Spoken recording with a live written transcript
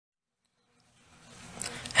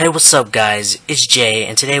Hey, what's up guys, it's Jay,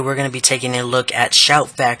 and today we're going to be taking a look at Shout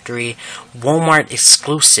Factory Walmart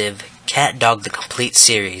exclusive CatDog the Complete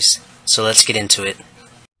Series. So let's get into it.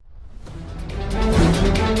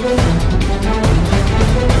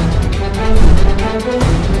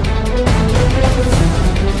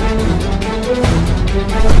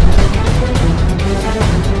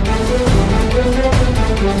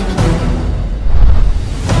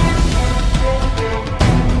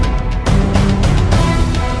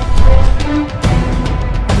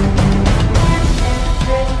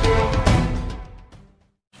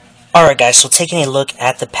 Alright guys, so taking a look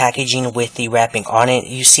at the packaging with the wrapping on it,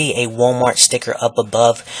 you see a Walmart sticker up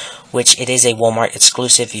above, which it is a Walmart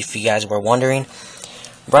exclusive if you guys were wondering.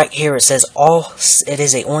 Right here it says it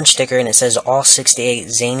is a orange sticker and it says all 68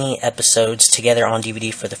 zany episodes together on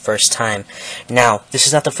DVD for the first time. Now, this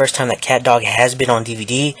is not the first time that CatDog has been on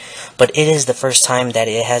DVD, but it is the first time that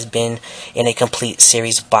it has been in a complete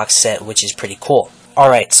series box set, which is pretty cool.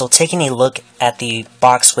 Alright, so taking a look at the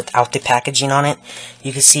box without the packaging on it,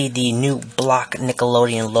 you can see the new block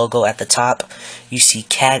Nickelodeon logo at the top. You see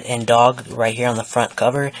cat and dog right here on the front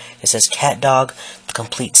cover. It says CatDog, the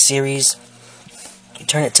Complete Series. You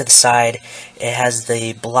turn it to the side, it has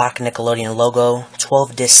the block Nickelodeon logo,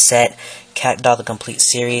 12 disc set, CatDog, the Complete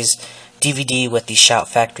Series, DVD with the Shout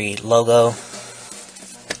Factory logo.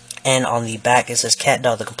 And on the back it says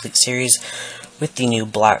CatDog, the Complete Series, with the new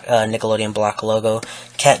block Nickelodeon block logo.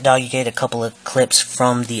 CatDog, you get a couple of clips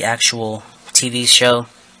from the actual TV show,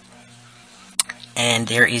 and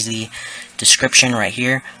there is the description right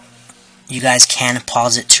here. You guys can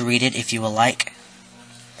pause it to read it if you would like.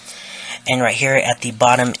 And right here at the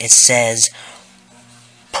bottom it says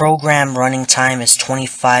program running time is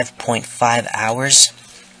 25.5 hours,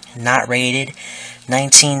 not rated,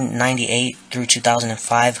 1998 through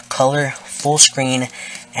 2005, color, full screen,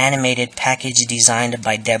 animated package designed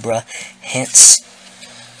by Deborah Hintz.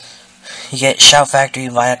 You get Shout Factory,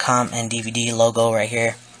 Viacom, and DVD logo right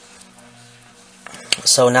here.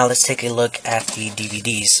 So now let's take a look at the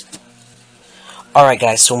DVDs. Alright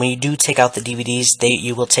guys, so when you do take out the DVDs,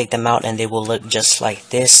 you will take them out and they will look just like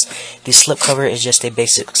this. The slipcover is just a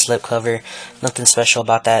basic slipcover, nothing special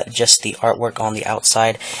about that, just the artwork on the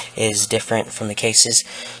outside is different from the cases.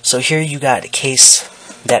 So here you got a case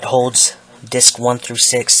that holds disc 1 through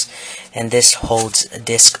 6, and this holds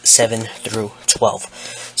disc 7 through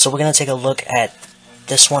 12. So we're going to take a look at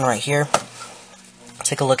this one right here.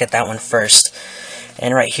 Take a look at that one first.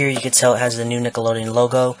 And right here you can tell it has the new Nickelodeon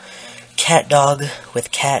logo. CatDog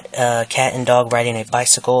with cat and dog riding a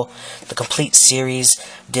bicycle. The Complete Series,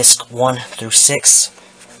 disc 1 through 6.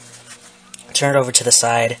 Turn it over to the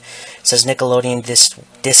side. It says Nickelodeon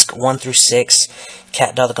disc 1 through 6.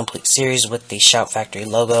 CatDog, the Complete Series with the Shout Factory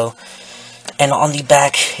logo. And on the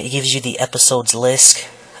back, it gives you the episodes list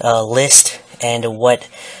and what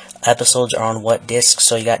episodes are on what disc.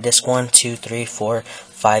 So you got disc 1, 2, 3, 4,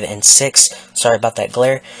 5, and 6. Sorry about that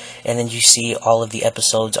glare. And then you see all of the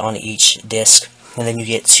episodes on each disc. And then you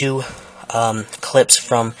get 2 clips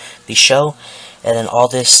from the show. And then all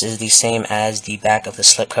this is the same as the back of the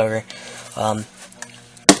slipcover.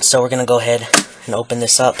 So we're going to go ahead and open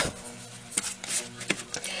this up.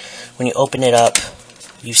 When you open it up,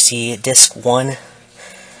 you see disc 1,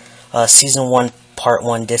 season 1, part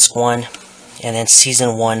 1, disc 1, and then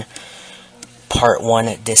season 1, part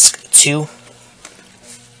 1, disc 2.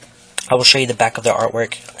 I will show you the back of the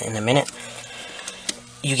artwork in a minute.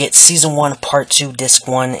 You get season 1, part 2, disc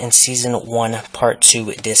 1, and season 1, part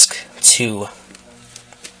 2, disc 2.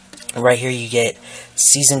 Right here you get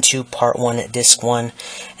season 2, part 1, disc 1,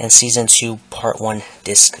 and season 2, part 1,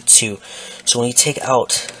 disc 2. So when you take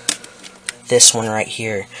out this one right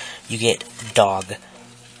here, you get dog,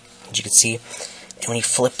 as you can see. And when you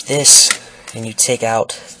flip this and you take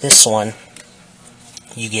out this one,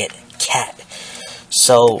 you get cat.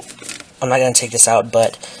 So I'm not going to take this out,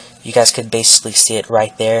 but you guys could basically see it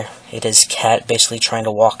right there. It is cat basically trying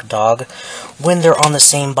to walk dog when they're on the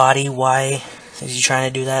same body. Why is he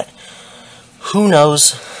trying to do that? Who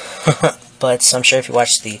knows? But I'm sure if you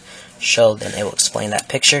watch the show, then it will explain that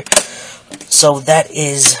picture. So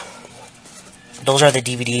those are the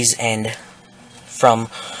DVDs, and from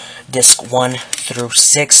disc 1 through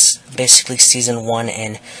 6, basically season 1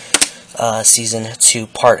 and season 2,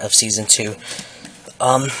 part of season 2.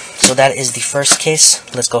 So that is the first case.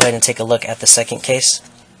 Let's go ahead and take a look at the second case.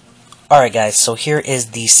 Alright guys, so here is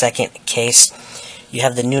the second case. You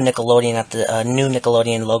have the new Nickelodeon at the new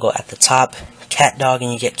Nickelodeon logo at the top. CatDog,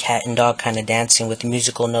 and you get cat and dog kind of dancing with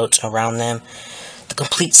musical notes around them. The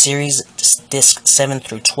Complete Series, disc 7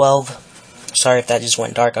 through 12. Sorry if that just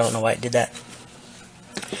went dark, I don't know why it did that.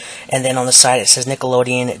 And then on the side it says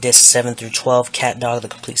Nickelodeon Disc 7 through 12, CatDog the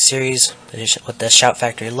Complete Series, with the Shout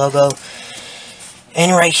Factory logo.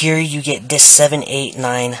 And right here you get Disc 7, 8,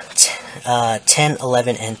 9, 10,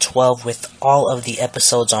 11, and 12 with all of the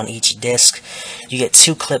episodes on each disc. You get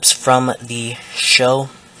 2 clips from the show,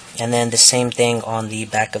 and then the same thing on the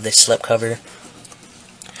back of the slipcover.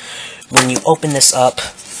 When you open this up,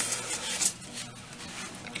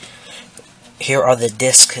 here are the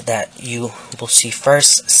discs that you will see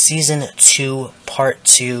first. Season 2, Part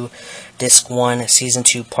 2, Disc 1, Season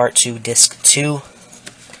 2, Part 2, Disc 2,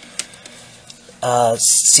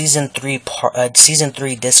 Season 3,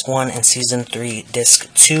 Disc 1, and Season 3,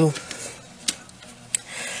 Disc 2,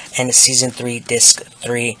 and Season 3, Disc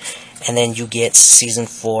 3, and then you get Season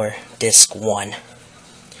 4, Disc 1.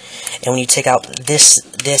 And when you take out this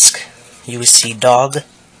disc, you will see Dog,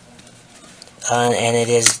 and it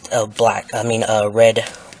is a red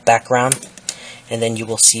background, and then you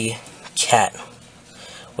will see Cat,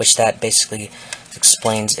 which that basically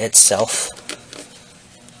explains itself.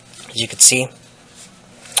 As you can see,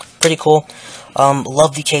 pretty cool.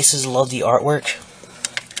 Love the cases, love the artwork.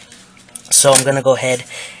 So I'm gonna go ahead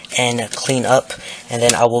and clean up, and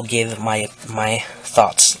then I will give my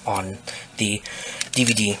thoughts on the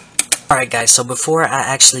DVD. Alright guys, so before I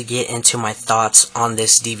actually get into my thoughts on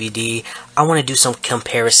this DVD, I want to do some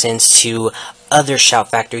comparisons to other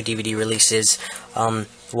Shout Factory DVD releases,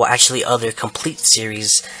 well actually other Complete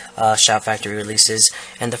Series Shout Factory releases.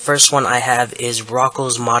 And the first one I have is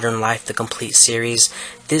Rocko's Modern Life, the Complete Series.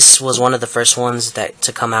 This was one of the first ones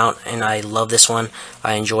to come out, and I love this one.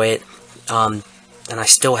 I enjoy it, and I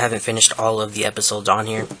still haven't finished all of the episodes on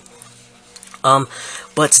here.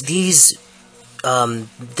 But these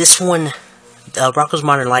this one, Rocko's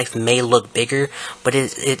Modern Life may look bigger, but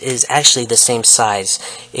it is actually the same size.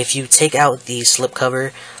 If you take out the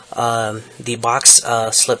slipcover, the box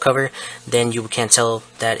slipcover, then you can tell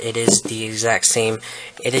that it is the exact same.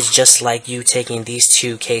 It is just like you taking these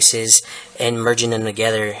two cases and merging them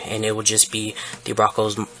together, and it will just be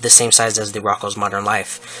the same size as the Rocko's Modern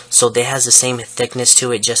Life. So they has the same thickness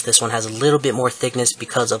to it, just this one has a little bit more thickness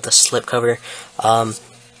because of the slipcover.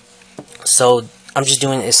 So I'm just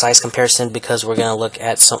doing a size comparison because we're gonna look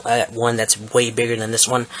at one that's way bigger than this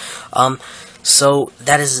one. So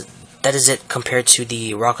that is it compared to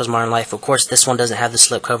the Rocko's Modern Life. Of course, this one doesn't have the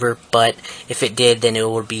slipcover, but if it did, then it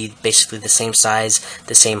would be basically the same size,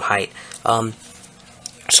 the same height.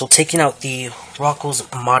 So taking out the Rocko's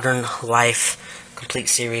Modern Life Complete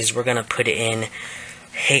Series, we're gonna put it in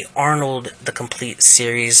Hey Arnold, the Complete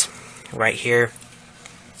Series right here.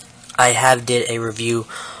 I did a review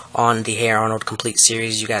on the Hey Arnold Complete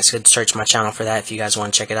Series. You guys could search my channel for that if you guys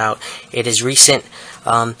want to check it out. It is recent.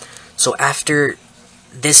 So after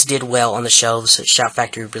this did well on the shelves, Shout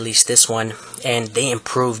Factory released this one, and they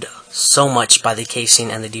improved so much by the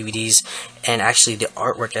casing and the DVDs, and actually the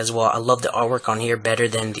artwork as well. I love the artwork on here better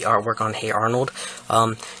than the artwork on Hey Arnold,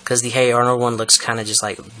 because the Hey Arnold one looks kind of just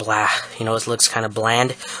like blah, you know, it looks kind of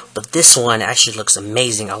bland, but this one actually looks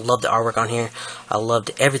amazing. I love the artwork on here. I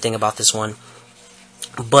loved everything about this one.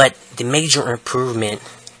 But the major improvement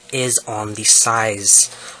is on the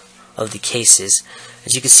size of the cases.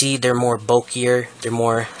 As you can see, they're more bulkier, they're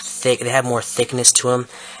more thick, they have more thickness to them.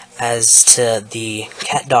 As to the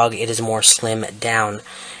CatDog, it is more slim down,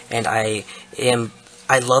 and I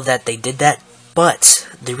love that they did that. But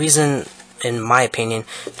the reason, in my opinion,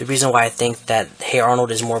 the reason why I think that Hey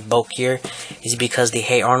Arnold is more bulkier is because the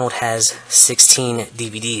Hey Arnold has 16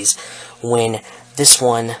 DVDs, when this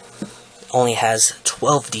one only has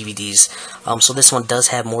 12 DVDs. So this one does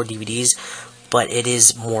have more DVDs, but it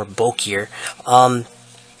is more bulkier.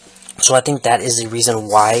 So I think that is the reason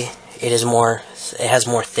why it has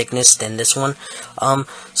more thickness than this one.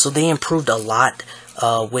 So they improved a lot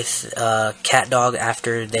with CatDog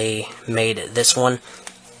after they made this one.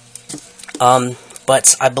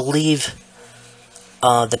 But I believe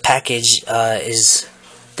the package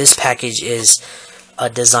this package is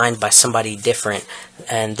designed by somebody different,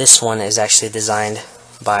 and this one is actually designed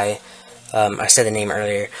by I said the name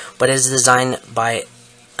earlier, but it is designed by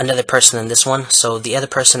another person than this one. So the other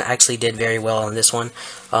person actually did very well on this one,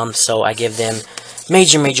 so I give them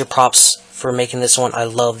major props for making this one. I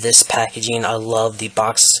love this packaging, I love the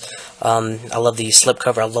box, I love the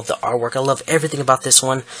slipcover, I love the artwork, I love everything about this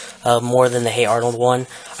one, more than the Hey Arnold one.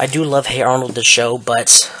 I do love Hey Arnold the show,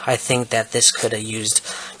 but I think that this could have used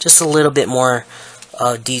just a little bit more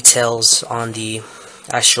details on the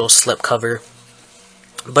actual slipcover.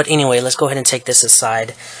 But anyway, let's go ahead and take this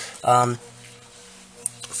aside.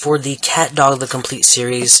 For the CatDog the Complete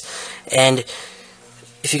Series, and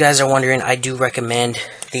if you guys are wondering, I do recommend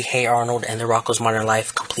the Hey Arnold and the Rocko's Modern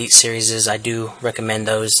Life Complete Series. I do recommend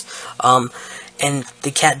those. And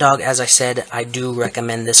the CatDog, as I said, I do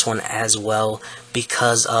recommend this one as well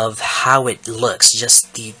because of how it looks.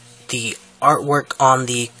 Just the artwork on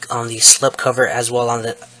the slipcover as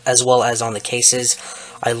well as on the cases.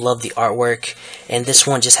 I love the artwork, and this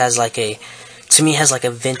one just has like a, to me, has like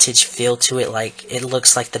a vintage feel to it. Like, it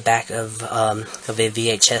looks like the back of a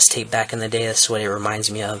VHS tape back in the day. That's what it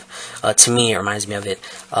reminds me of. To me, it reminds me of it.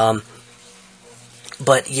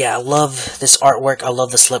 But yeah, I love this artwork. I love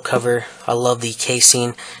the slipcover. I love the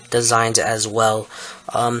casing designs as well.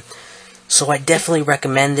 So I definitely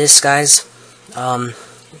recommend this, guys.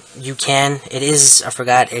 You can. It is, I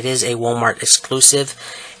forgot, it is a Walmart exclusive,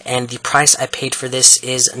 and the price I paid for this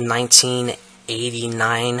is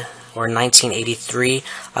 $19.89 or $19.83,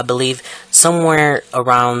 I believe. Somewhere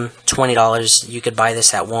around $20 you could buy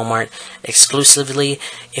this at Walmart exclusively.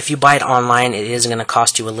 If you buy it online, it is going to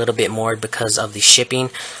cost you a little bit more because of the shipping.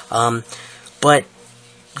 But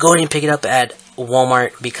go ahead and pick it up at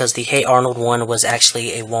Walmart, because the Hey Arnold one was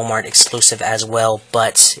actually a Walmart exclusive as well,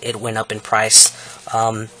 but it went up in price.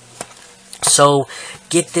 So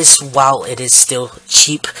get this while it is still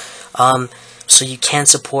cheap, so you can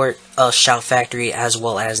support Shout Factory as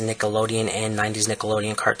well as Nickelodeon and 90s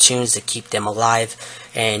Nickelodeon cartoons to keep them alive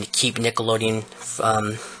and keep Nickelodeon,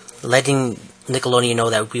 letting Nickelodeon know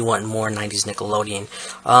that we want more 90s Nickelodeon.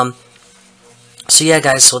 So yeah,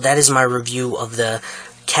 guys, so that is my review of the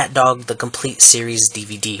CatDog the Complete Series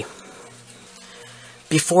DVD.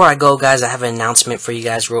 Before I go, guys, I have an announcement for you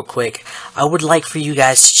guys real quick. I would like for you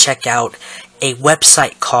guys to check out a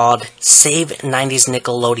website called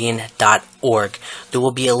SaveNineties.Nickelodeon.org. There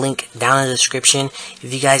will be a link down in the description.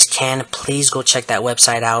 If you guys can, please go check that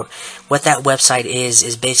website out. What that website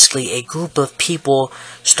is basically a group of people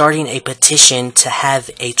starting a petition to have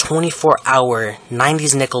a 24-hour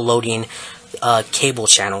 90s Nickelodeon cable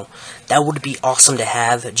channel. That would be awesome to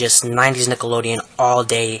have, just 90s Nickelodeon all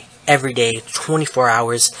day, every day, 24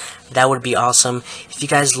 hours. That would be awesome. If you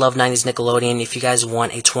guys love 90s Nickelodeon, if you guys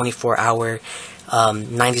want a 24-hour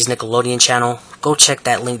 90s Nickelodeon channel, go check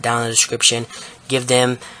that link down in the description. Give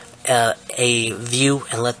them a view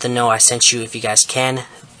and let them know I sent you if you guys can.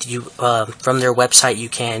 From their website, you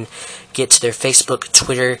can get to their Facebook,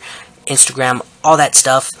 Twitter, Instagram, all that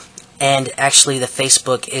stuff. And actually, the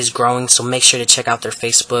Facebook is growing, so make sure to check out their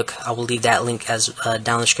Facebook. I will leave that link as down in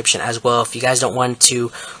the description as well. If you guys don't want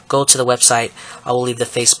to go to the website, I will leave the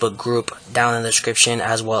Facebook group down in the description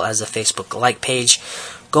as well as the Facebook like page.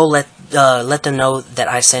 Go let them know that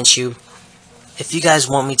I sent you. If you guys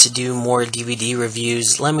want me to do more DVD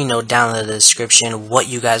reviews, let me know down in the description what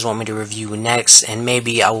you guys want me to review next, and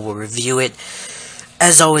maybe I will review it.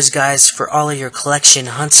 As always, guys, for all of your collection,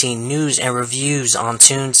 hunting, news, and reviews on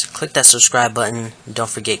Toonz, click that subscribe button. Don't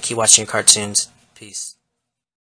forget, keep watching your cartoons. Peace.